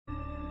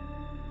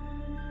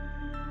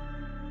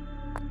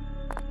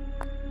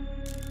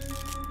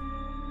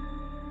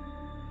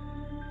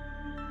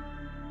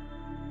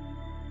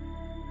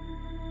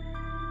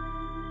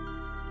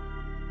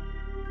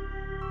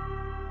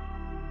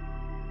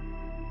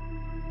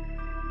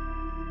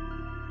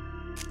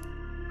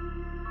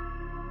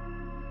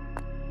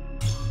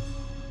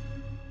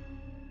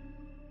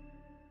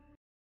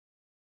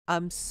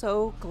I'm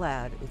so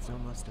glad it's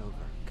almost over.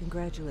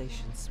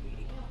 Congratulations,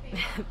 sweetie.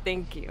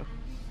 Thank you.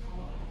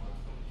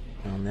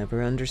 I'll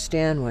never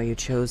understand why you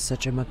chose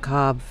such a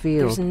macabre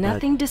field, There's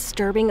nothing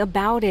disturbing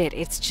about it.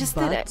 It's just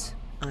that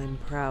I'm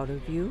proud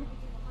of you.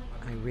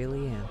 I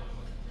really am.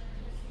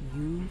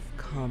 You've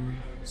come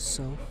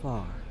so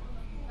far.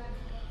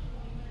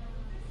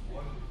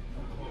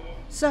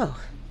 So,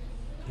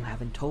 you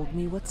haven't told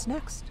me what's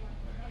next.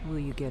 Will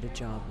you get a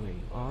job where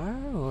you are,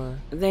 or...?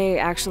 They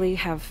actually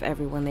have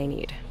everyone they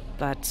need.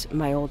 But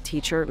my old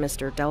teacher,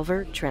 Mr.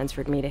 Delver,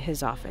 transferred me to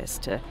his office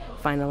to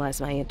finalize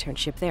my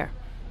internship there.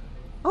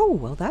 Oh,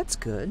 well, that's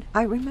good.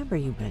 I remember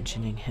you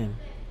mentioning him.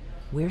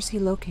 Where's he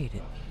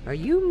located? Are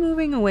you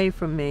moving away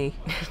from me?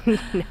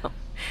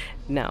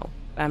 No,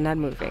 I'm not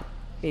moving.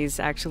 He's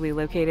actually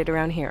located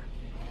around here.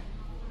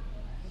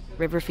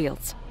 River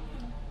Fields.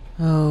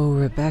 Oh,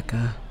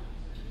 Rebecca.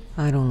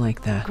 I don't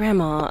like that.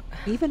 Grandma...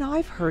 Even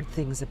I've heard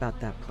things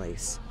about that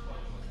place.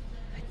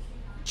 I'd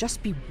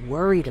just be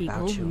worried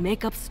about you. People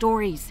make up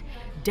stories.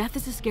 Death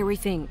is a scary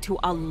thing to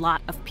a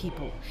lot of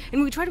people.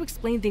 And we try to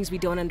explain things we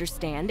don't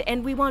understand,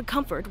 and we want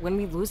comfort when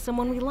we lose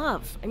someone we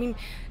love. I mean,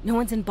 no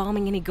one's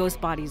embalming any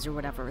ghost bodies or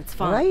whatever. It's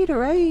fine. All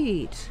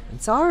right. I'm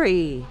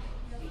sorry.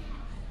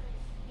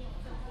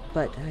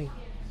 But I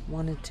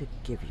wanted to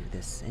give you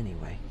this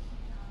anyway.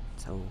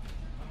 So,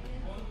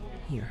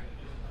 here.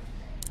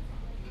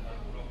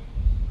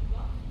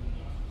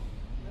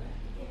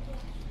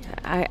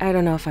 I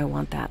don't know if I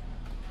want that.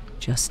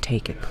 Just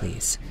take it,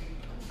 please.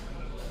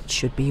 It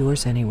should be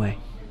yours anyway.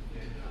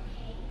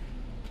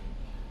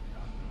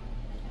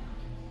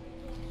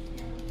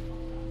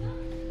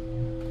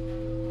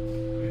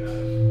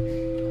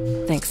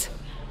 Thanks.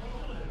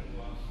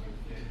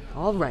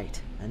 All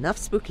right, enough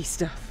spooky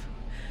stuff.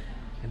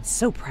 I'm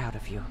so proud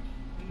of you.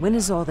 When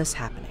is all this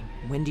happening?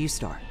 When do you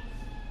start?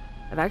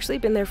 I've actually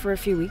been there for a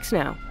few weeks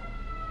now.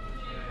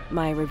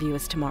 My review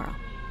is tomorrow.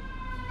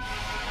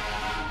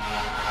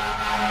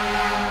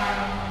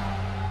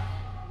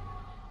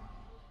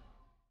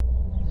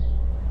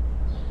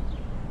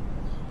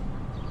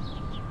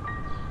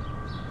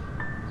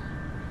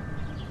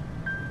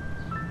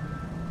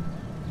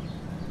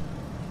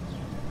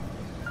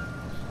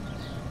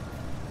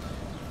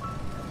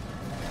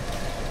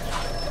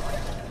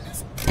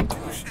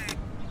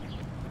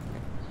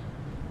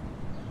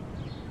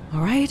 All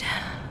right,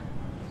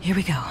 here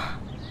we go.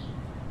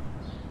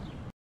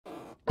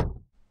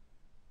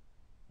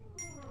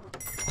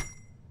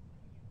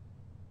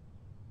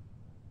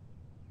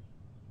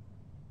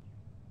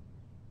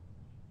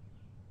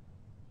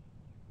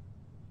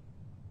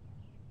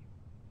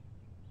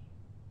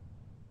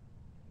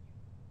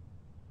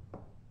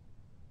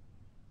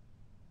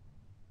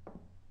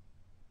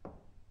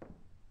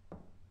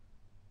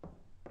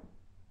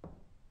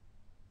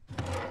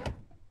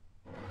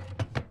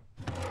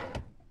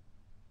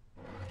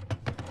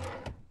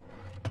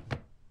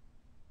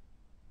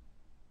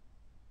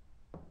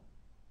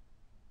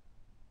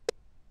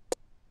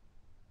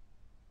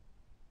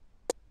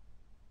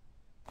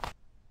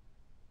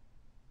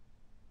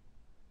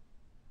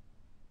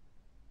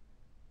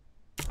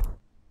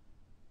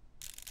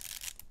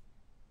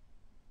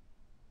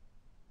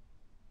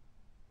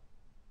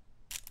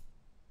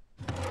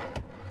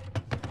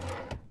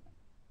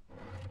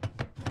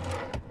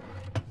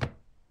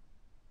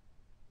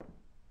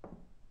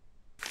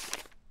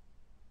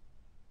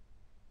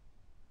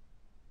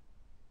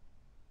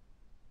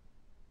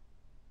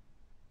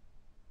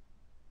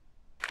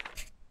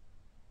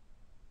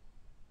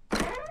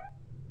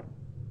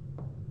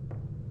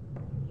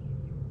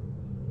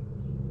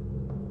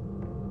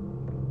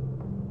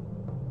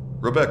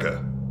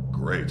 Rebecca,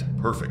 great,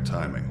 perfect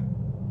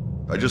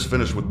timing. I just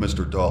finished with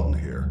Mr. Dalton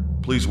here.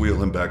 Please wheel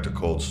him back to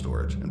cold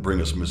storage and bring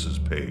us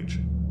Mrs. Page.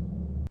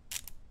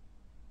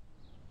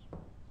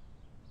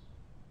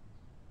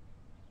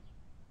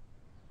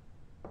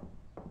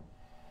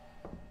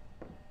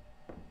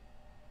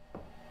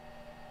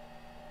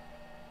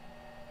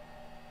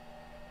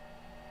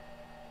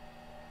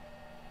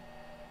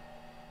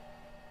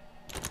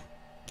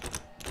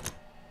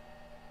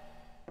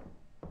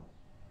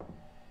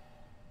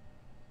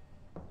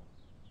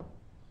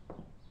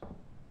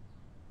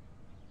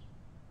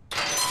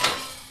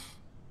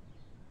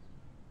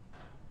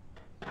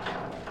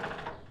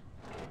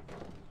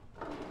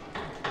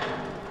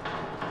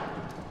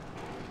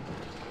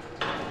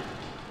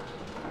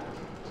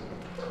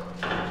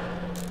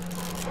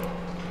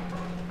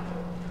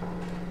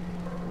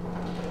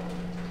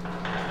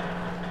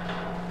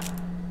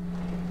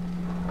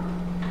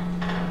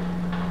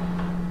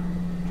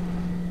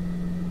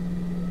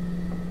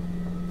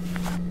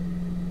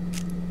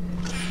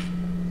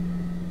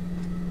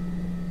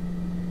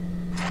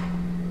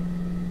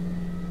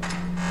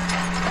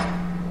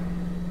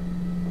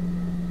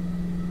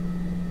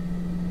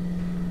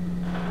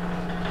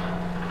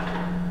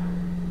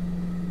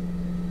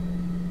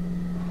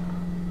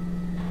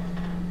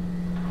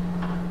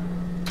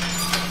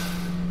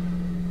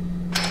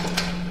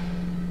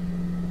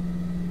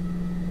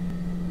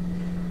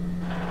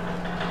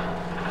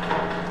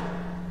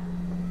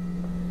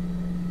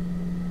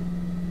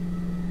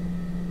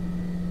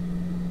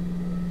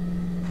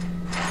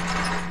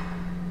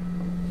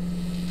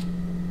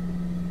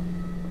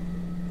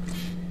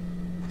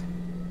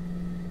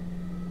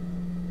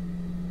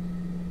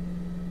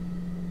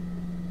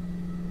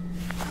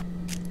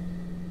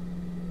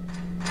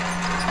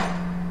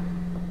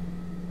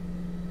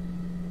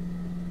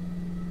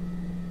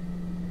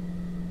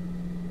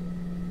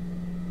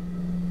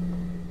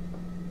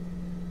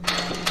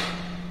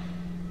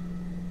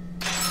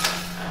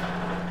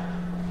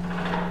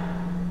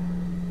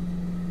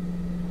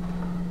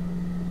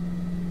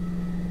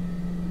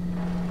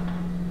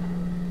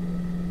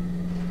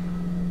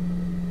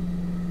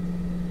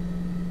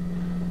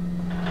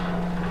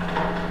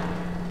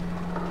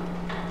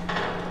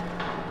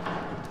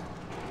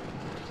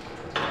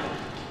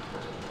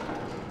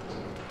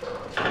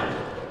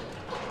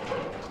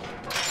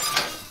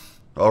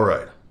 All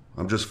right.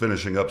 I'm just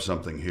finishing up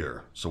something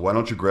here, so why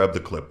don't you grab the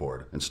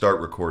clipboard and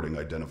start recording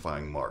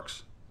identifying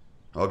marks.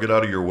 I'll get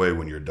out of your way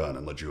when you're done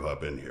and let you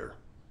hop in here.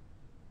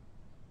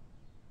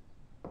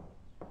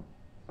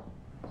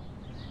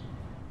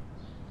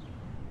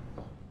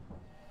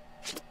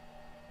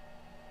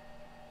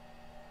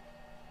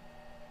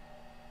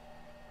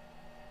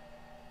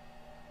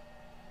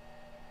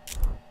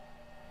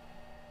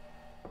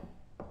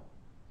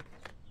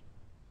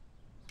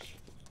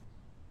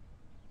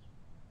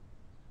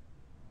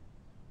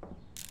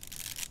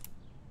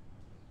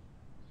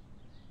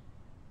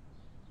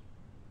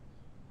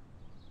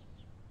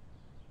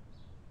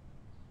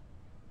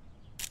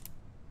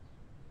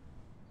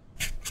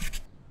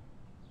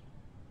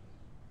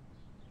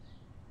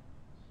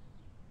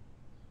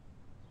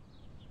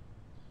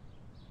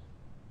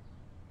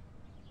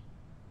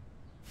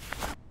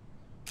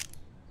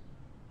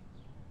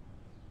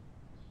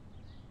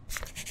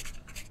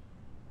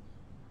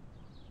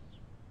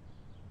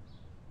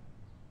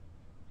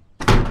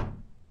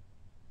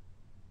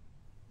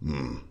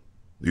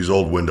 These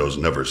old windows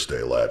never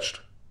stay latched.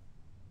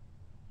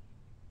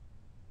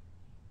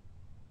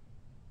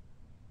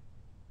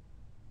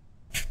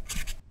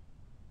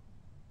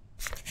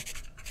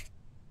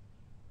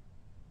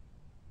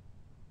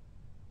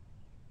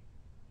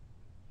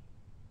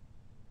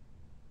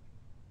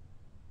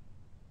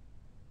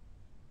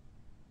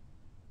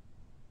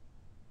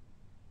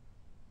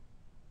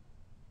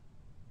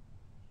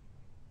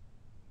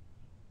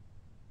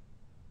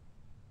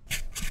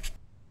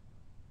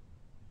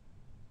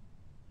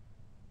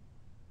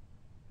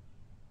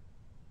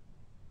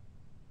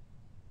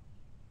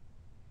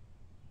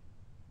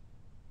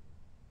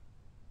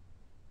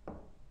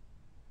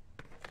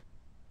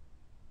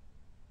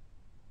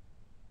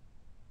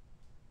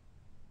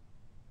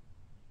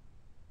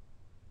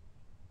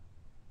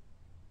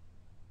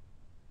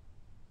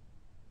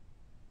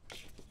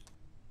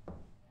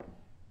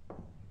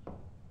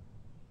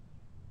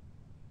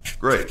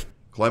 Great.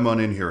 Climb on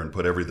in here and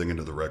put everything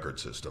into the record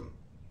system.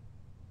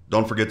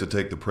 Don't forget to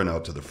take the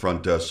printout to the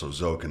front desk so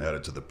Zoe can add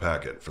it to the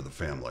packet for the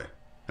family.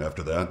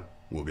 After that,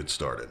 we'll get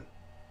started.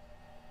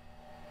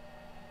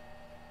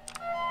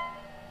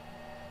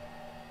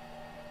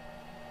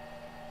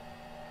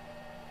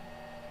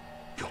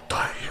 You'll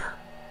die here.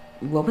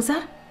 What was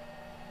that?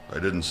 I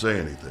didn't say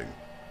anything.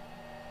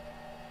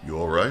 You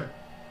all right?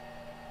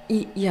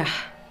 Yeah,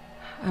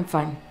 I'm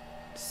fine.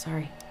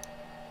 Sorry.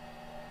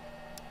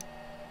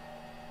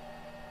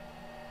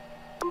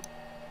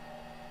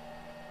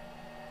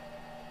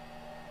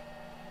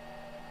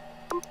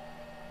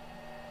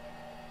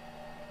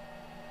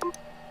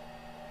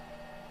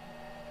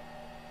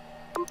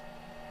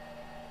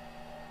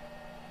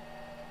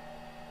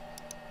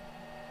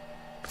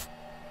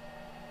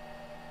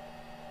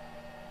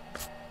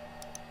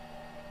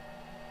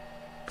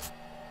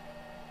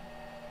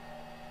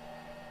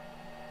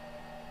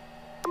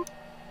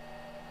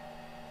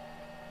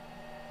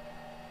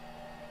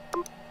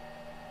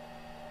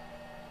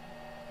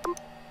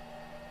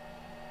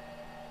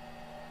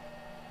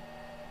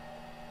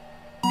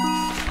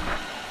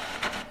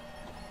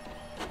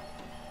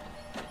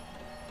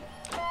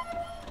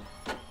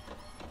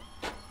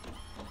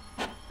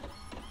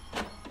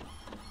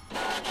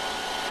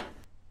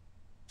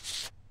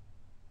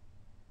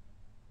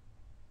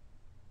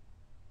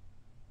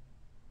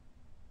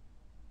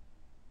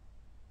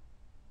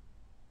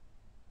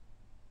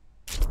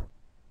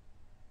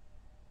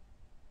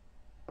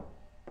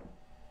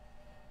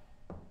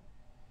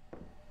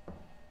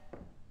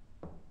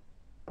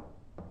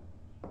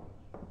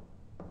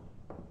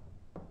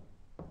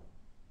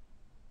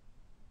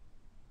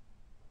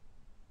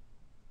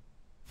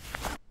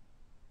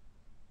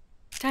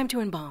 Time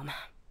to embalm.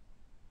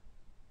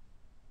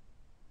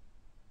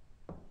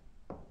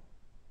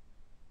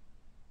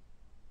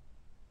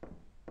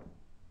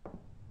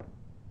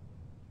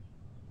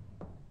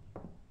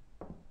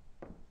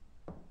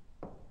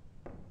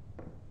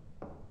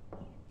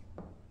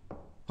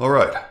 All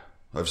right.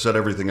 I've set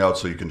everything out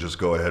so you can just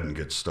go ahead and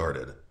get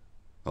started.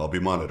 I'll be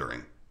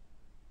monitoring.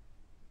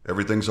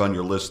 Everything's on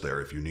your list there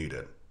if you need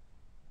it.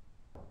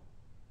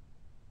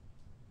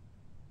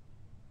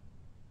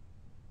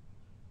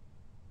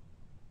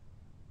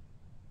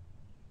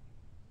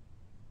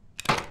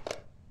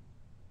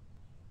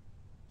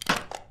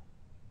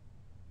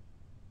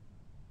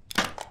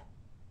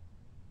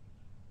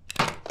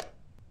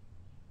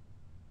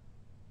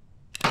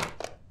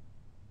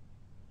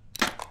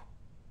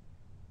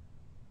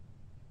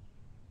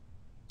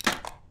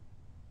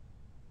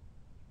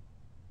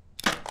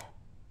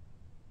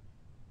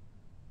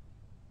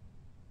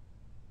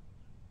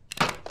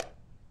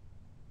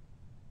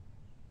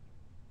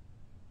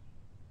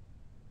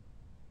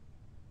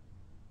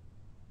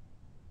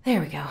 There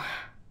we go.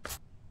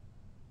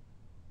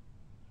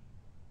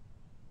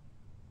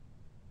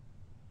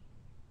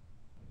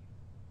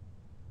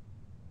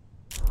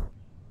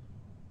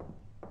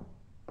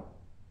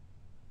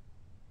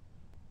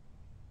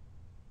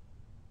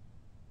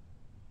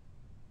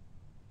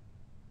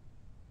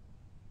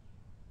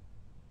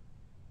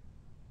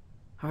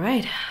 All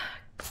right.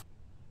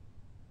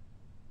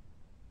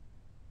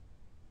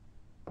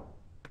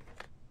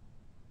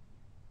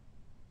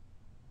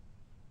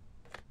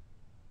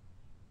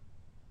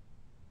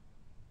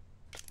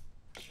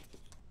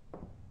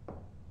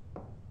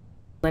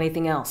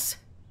 Anything else?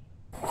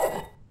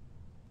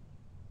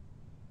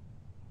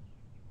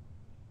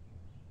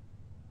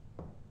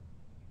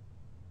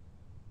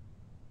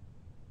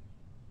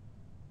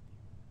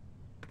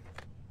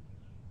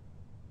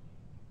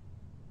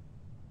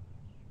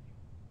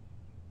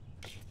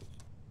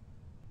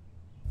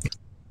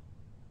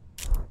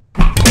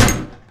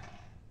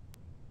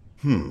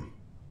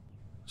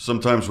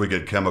 Sometimes we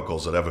get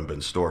chemicals that haven't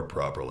been stored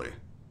properly,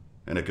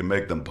 and it can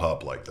make them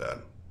pop like that.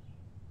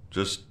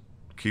 Just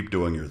keep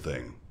doing your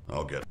thing.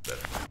 I'll get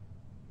it.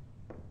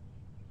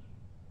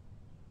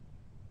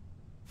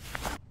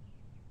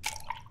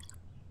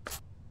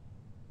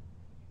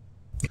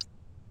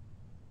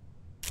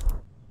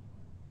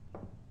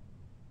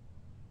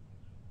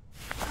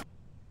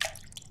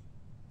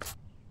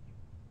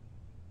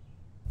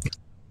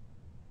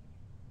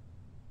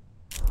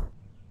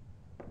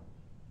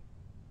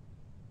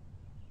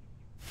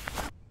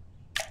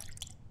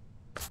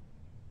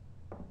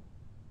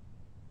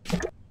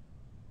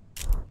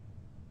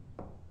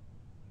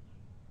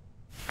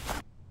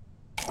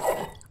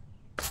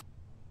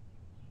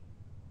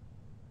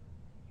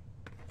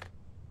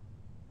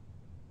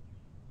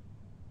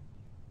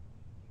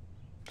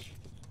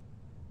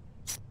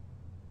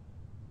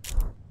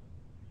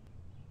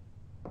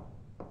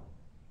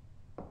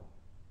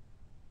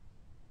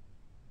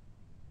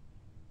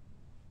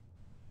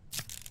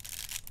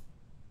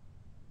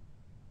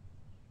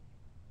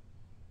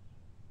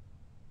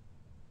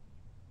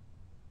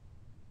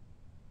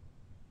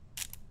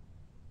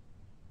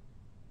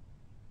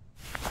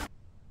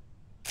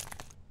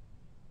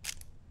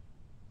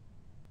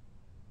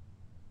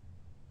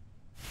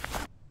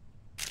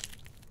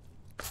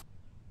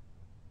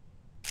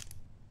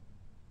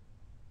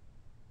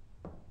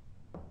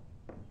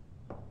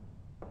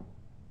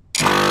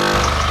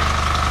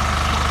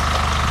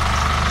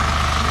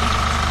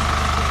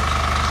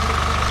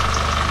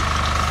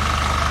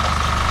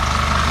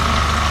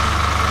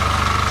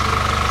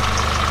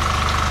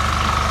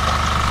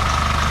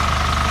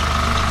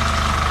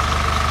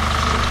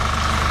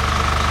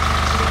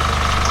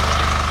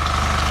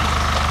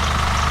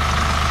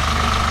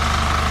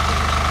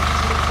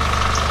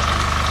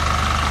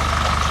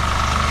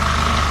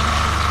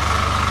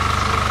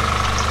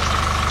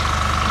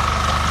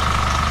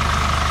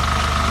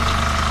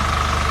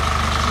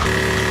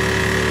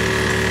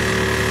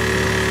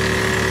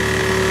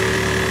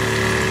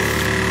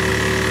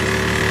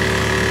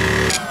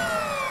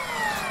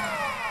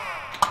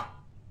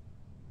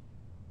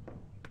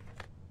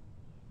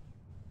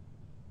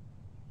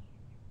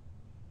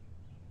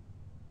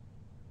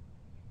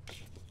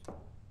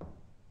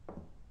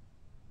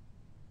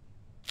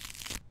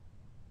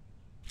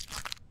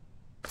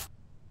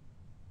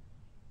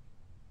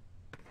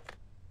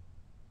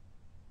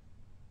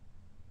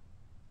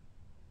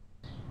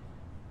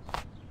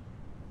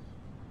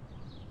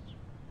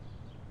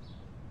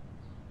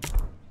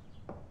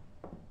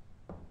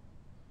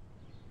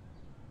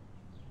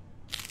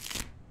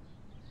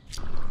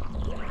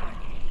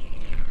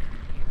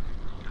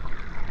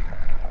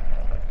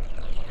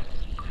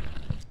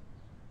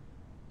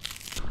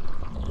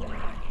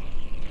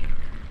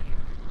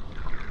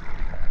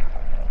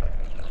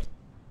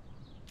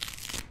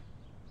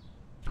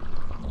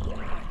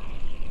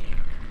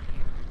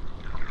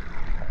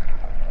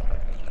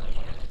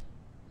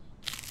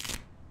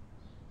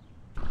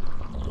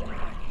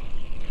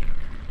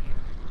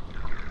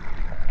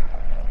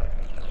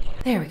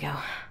 There we go.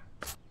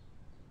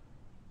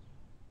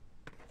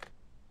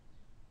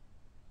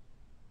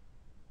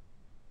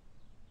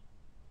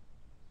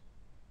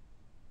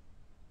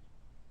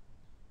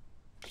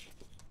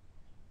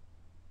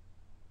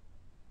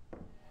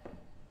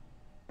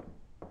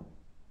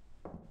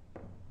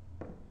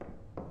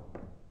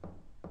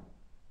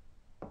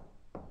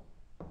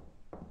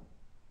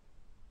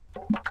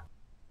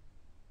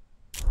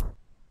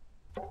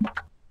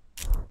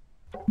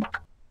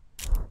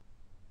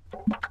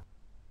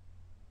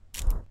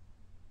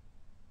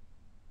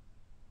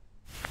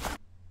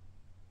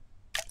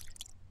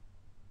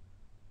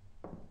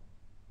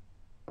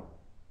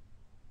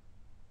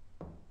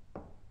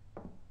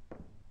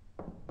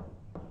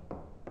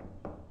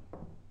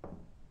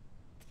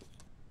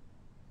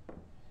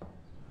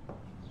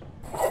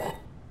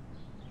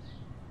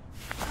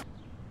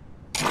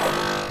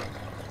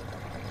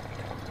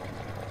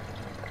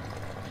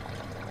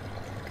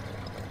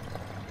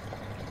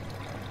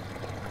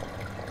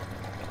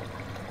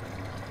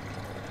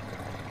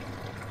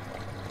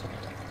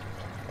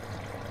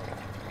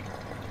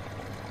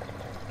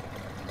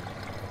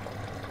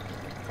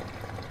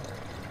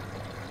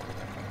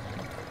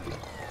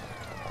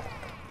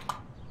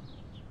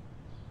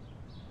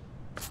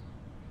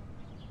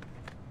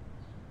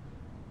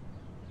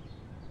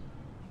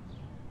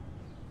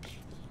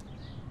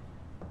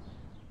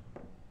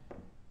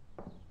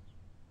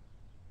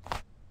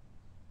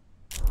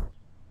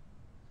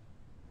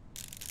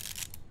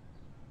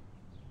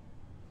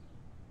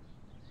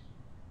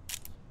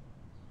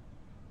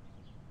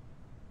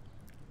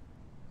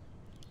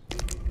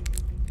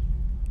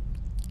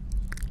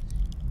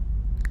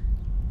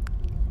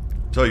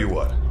 Tell you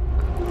what,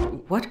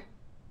 What?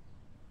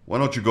 why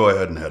don't you go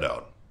ahead and head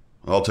out?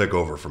 I'll take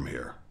over from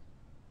here.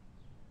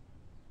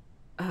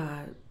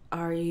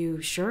 Are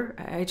you sure?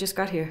 I just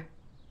got here.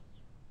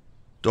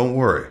 Don't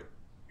worry.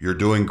 You're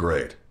doing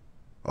great.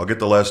 I'll get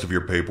the last of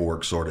your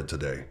paperwork sorted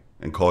today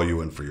and call you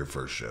in for your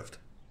first shift.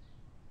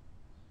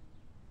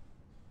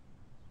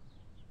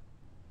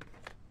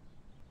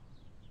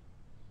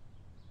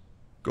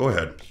 Go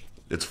ahead.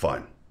 It's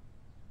fine.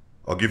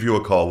 I'll give you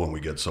a call when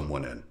we get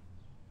someone in.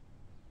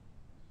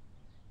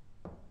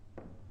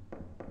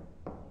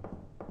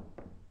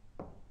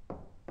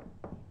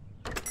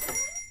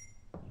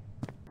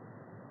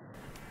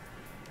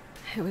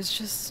 It was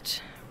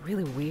just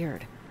really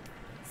weird.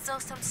 So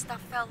some stuff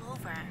fell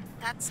over.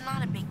 That's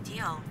not a big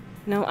deal.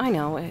 No, I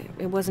know.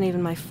 It wasn't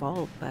even my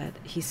fault, but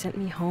he sent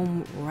me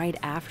home right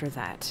after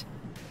that.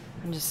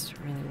 I'm just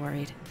really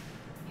worried.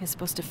 He was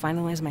supposed to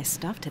finalize my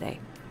stuff today.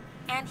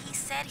 And he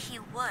said he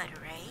would,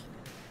 right?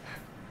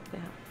 Yeah.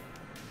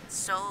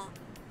 So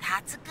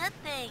that's a good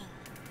thing.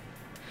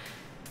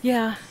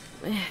 Yeah,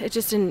 it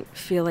just didn't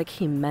feel like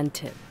he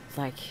meant it.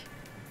 Like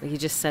he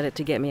just said it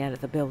to get me out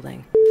of the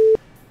building.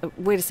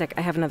 Wait a sec,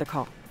 I have another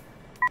call.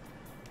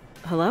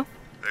 Hello?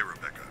 Hey,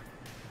 Rebecca.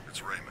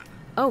 It's Raymond.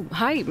 Oh,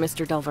 hi,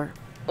 Mr. Delver.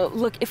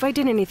 Look, if I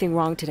did anything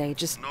wrong today,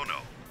 just... No.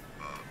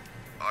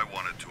 I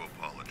wanted to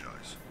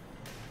apologize.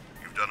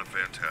 You've done a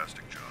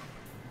fantastic job.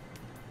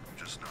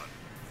 I'm just not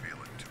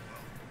feeling too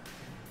well.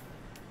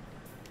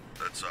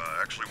 That's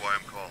actually why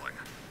I'm calling.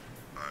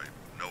 I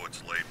know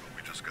it's late, but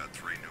we just got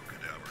 3 new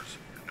cadavers,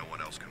 and no one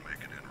else can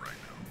make it in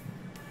right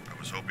now. I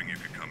was hoping you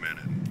could come in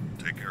and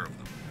take care of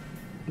them.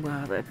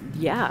 Well,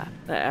 yeah.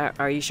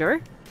 Are you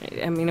sure?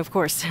 I mean, of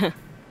course.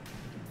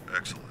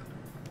 Excellent.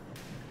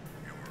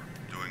 You're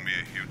doing me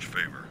a huge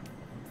favor.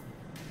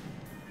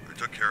 I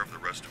took care of the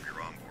rest of your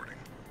onboarding.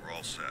 We're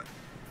all set.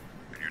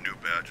 And your new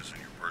badge is in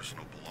your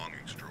personal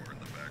belongings drawer in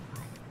the back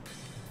room.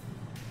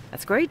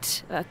 That's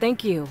great.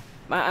 Thank you.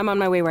 I'm on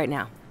my way right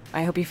now.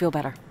 I hope you feel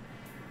better.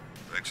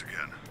 Thanks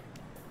again.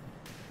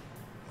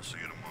 I'll see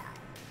you tomorrow.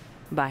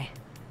 Bye.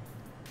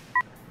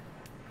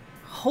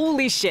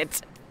 Holy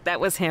shit! That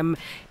was him.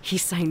 He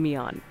signed me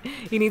on.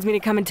 He needs me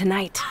to come in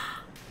tonight.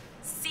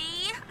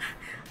 See?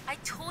 I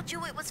told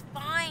you it was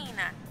fine.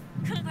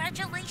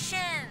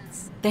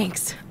 Congratulations.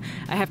 Thanks.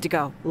 I have to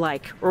go.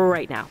 Like,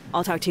 right now.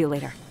 I'll talk to you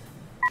later.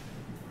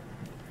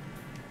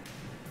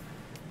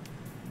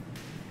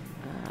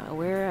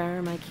 Where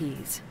are my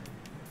keys?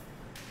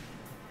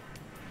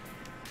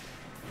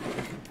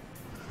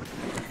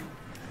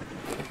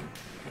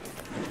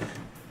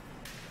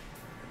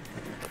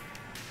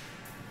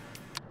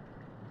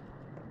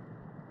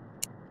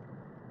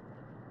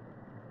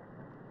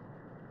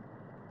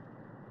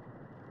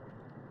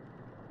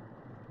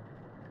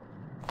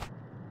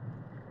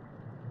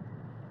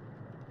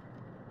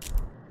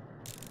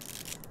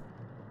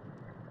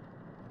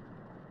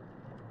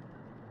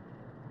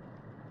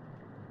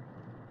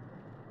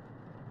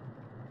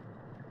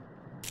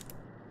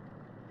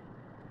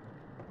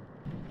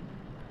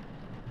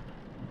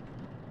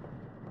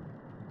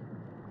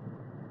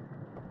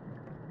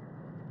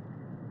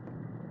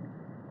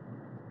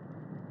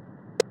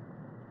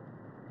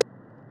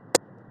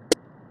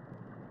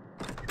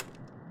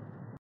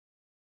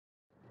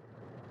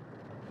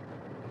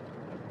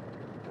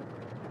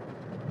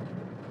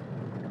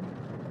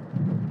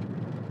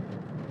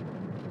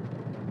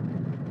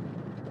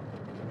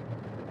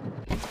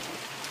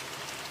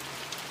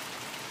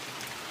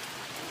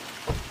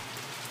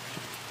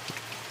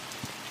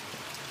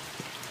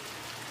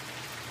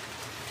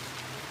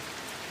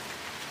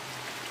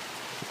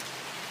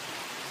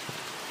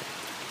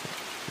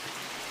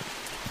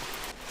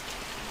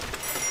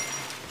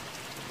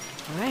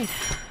 Alright,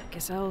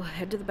 guess I'll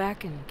head to the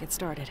back and get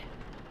started.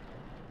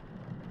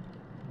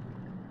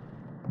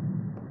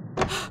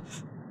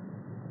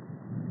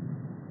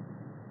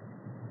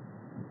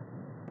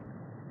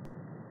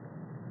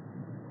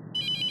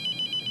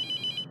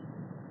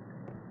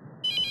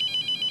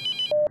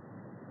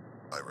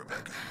 Hi,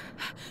 Rebecca.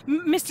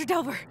 Mr.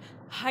 Delver,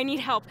 I need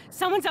help.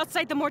 Someone's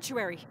outside the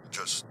mortuary.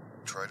 Just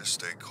try to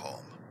stay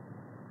calm.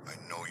 I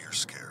know you're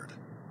scared.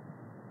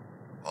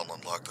 I'll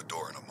unlock the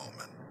door in a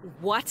moment.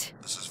 What?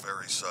 This is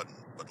very sudden,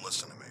 but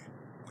listen to me.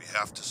 We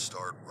have to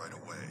start right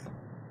away.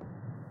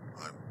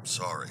 I'm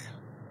sorry.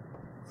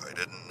 I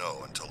didn't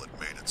know until it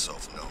made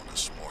itself known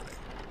this morning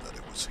that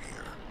it was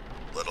here,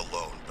 let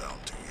alone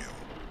bound to you.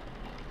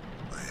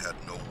 I had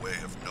no way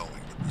of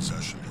knowing the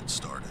possession had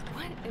started.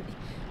 What?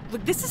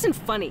 Look, this isn't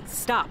funny.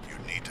 Stop.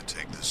 You need to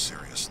take this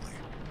seriously.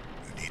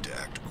 You need to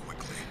act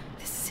quickly.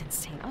 This is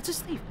insane. I'll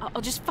just leave.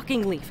 I'll just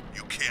fucking leave.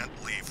 You can't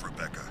leave,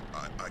 Rebecca.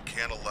 I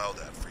can't allow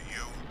that for you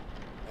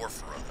or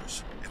for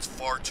others. It's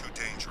far too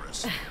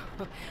dangerous.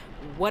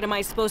 What am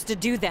I supposed to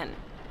do then?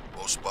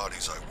 Most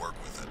bodies I work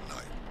with at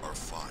night are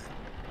fine,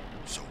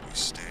 so we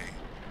stay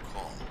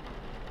calm,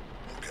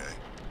 okay?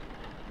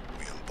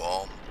 We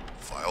embalm,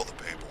 file the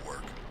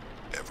paperwork,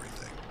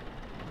 everything.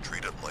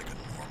 Treat it like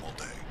a normal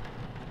day.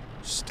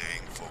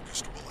 Staying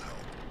focused will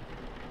help.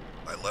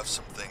 I left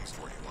some things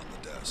for you on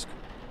the desk.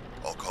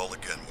 I'll call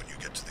again when you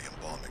get to the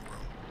embalming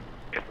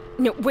room.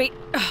 No, wait.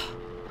 Ugh,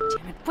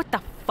 damn it, what the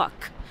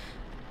fuck?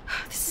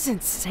 This is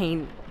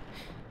insane.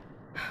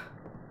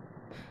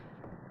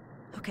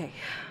 Okay.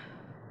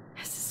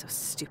 This is so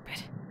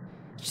stupid.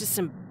 It's just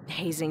some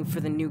hazing for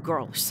the new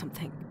girl or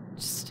something.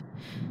 Just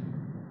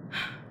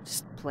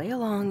play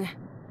along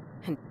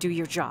and do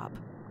your job.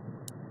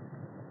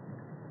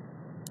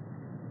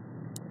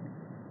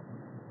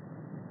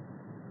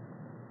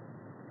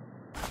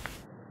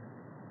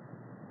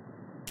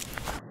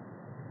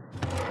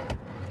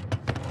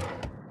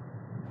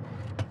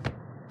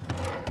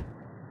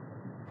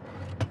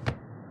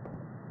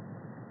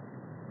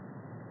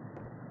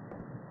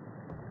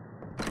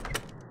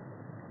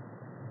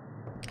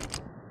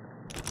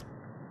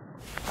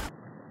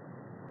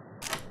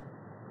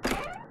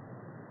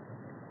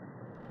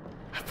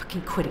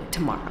 Quitting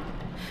tomorrow.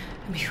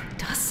 I mean, who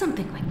does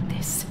something like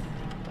this?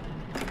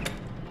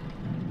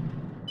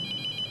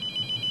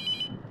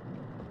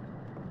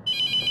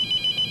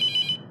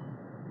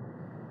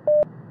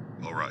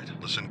 All right,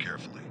 listen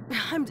carefully.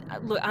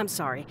 Look, I'm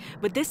sorry,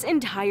 but this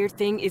entire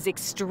thing is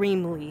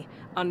extremely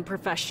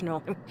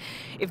unprofessional.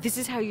 If this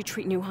is how you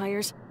treat new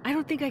hires, I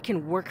don't think I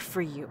can work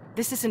for you.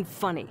 This isn't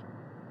funny.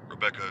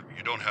 Rebecca,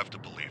 you don't have to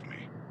believe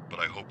me, but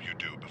I hope you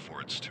do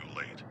before it's too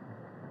late.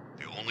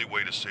 The only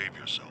way to save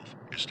yourself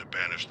is to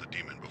banish the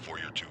demon before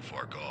you're too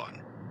far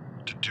gone.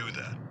 To do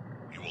that,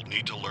 you will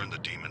need to learn the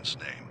demon's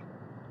name,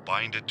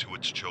 bind it to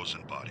its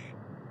chosen body,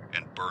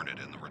 and burn it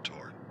in the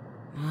retort.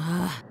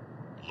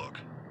 Look,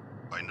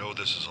 I know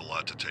this is a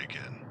lot to take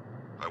in.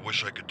 I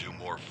wish I could do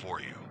more for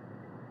you.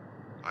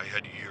 I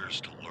had years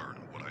to learn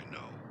what I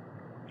know.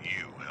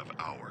 You have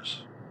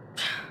hours.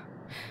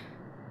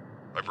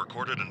 I've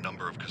recorded a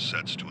number of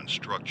cassettes to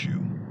instruct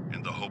you,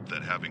 in the hope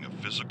that having a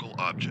physical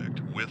object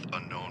with a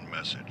known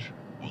message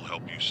will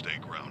help you stay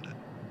grounded.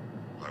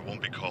 I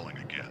won't be calling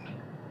again.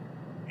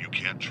 You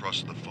can't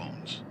trust the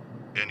phones.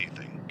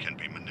 Anything can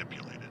be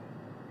manipulated.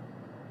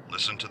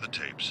 Listen to the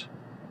tapes.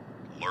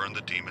 Learn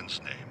the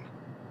demon's name.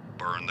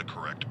 Burn the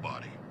correct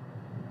body.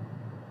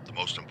 The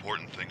most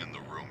important thing in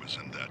the room is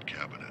in that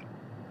cabinet.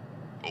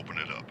 Open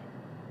it up.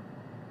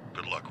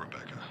 Good luck,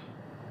 Rebecca.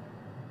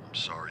 I'm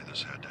sorry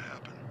this had to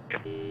happen.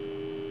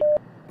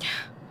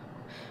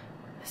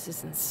 This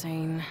is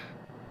insane.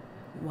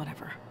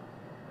 Whatever.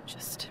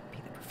 Just be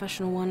the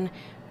professional one,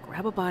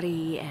 grab a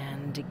body,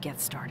 and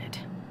get started.